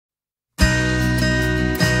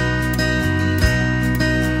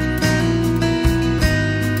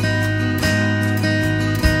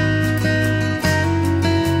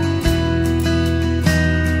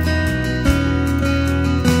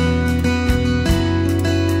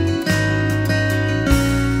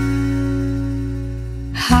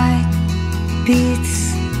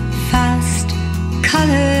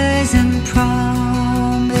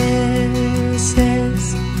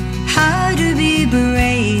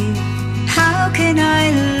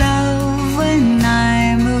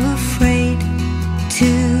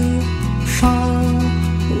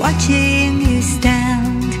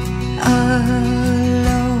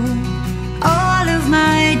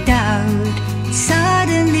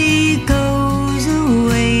suddenly goes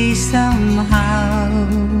away somehow.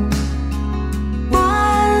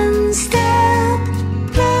 One step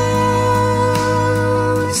closer.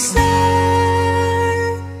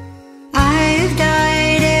 I've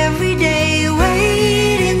died every day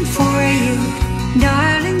waiting for you.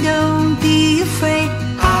 Darling, don't be afraid.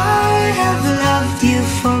 I have loved you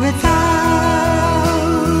for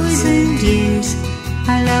 1,000 years.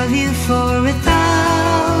 I love you for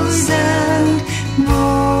 1,000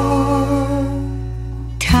 more.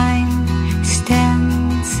 Time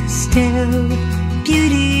stands still,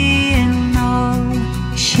 beauty in all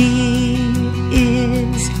she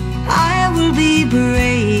is. I will be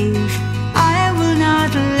brave. I will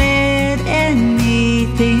not let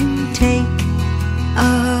anything take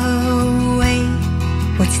away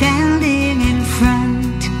what's standing in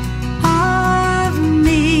front of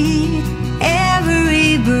me.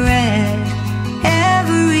 Every breath,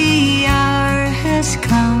 every hour has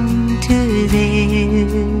come to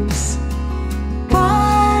this.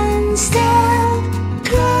 One step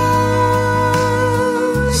closer.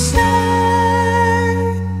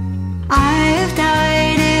 I've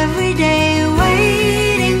died every day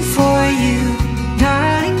waiting for you.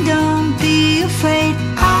 Darling, don't be afraid.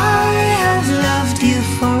 I have loved you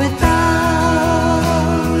for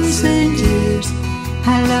 1,000 years. I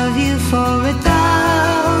love you for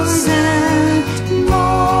 1,000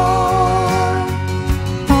 more.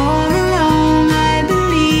 All along I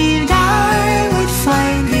believed I would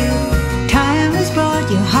find you. Time has brought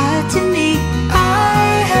your heart to me. I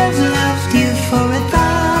have loved you for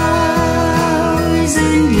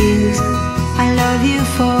 1,000 years. I love you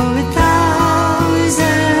for 1,000